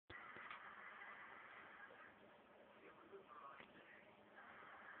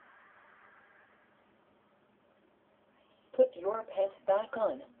your pants back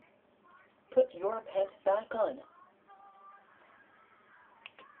on. Put your pants back on.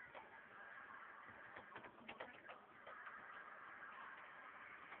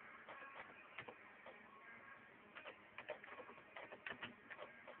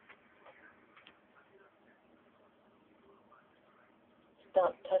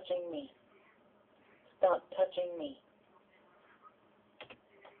 Stop touching me. Stop touching me.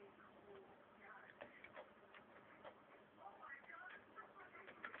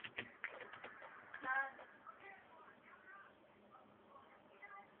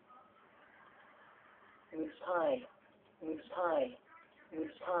 Moose high. Moose high. Moose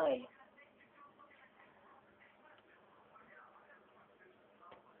high.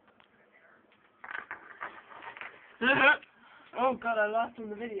 Oh god, I lost on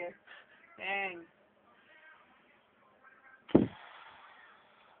the video. Dang.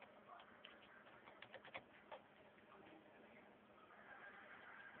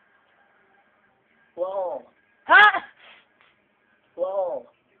 Wall. Ha! Wall.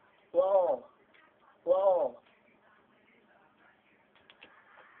 Wall. Wall.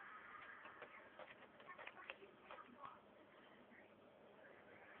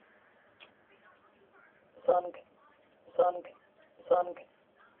 Sunk. Sunk. Sunk.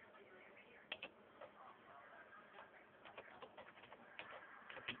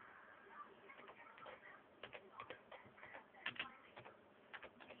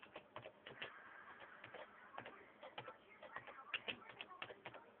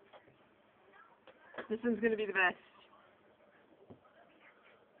 This one's gonna be the best.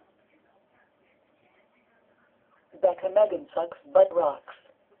 Becca Megan sucks butt rocks.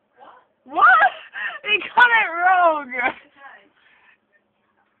 What? He got it wrong!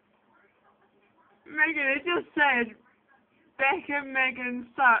 Megan, it just said Becca Megan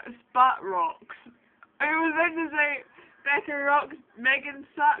sucks butt rocks. It was meant to say Becca rocks Megan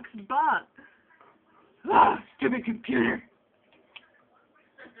sucks butt. Ah, stupid computer.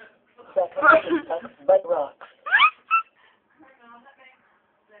 Becca Megan sucks butt rocks.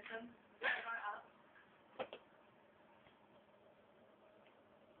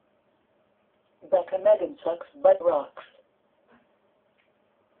 Becca Megan sucks butt rocks.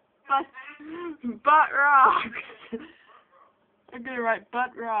 Butt rocks. I'm gonna write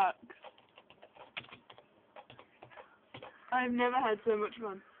butt rocks. I've never had so much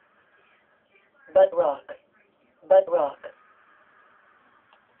fun. Butt rock. Butt rock.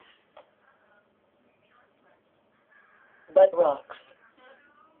 Butt rocks.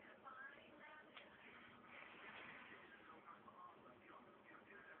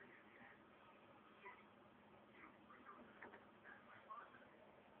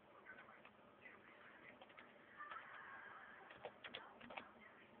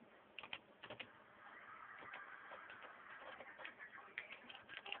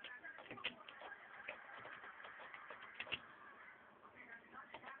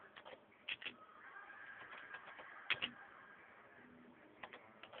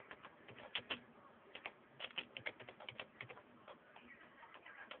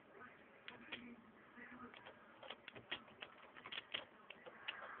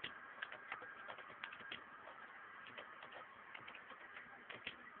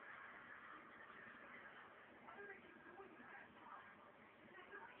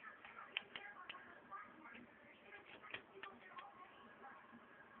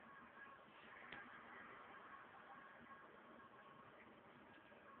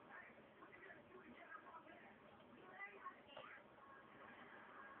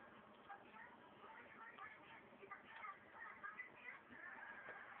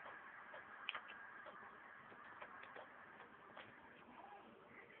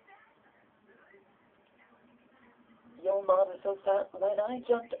 Your mom is so fat. When I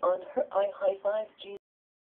jumped on her, I high-fived you.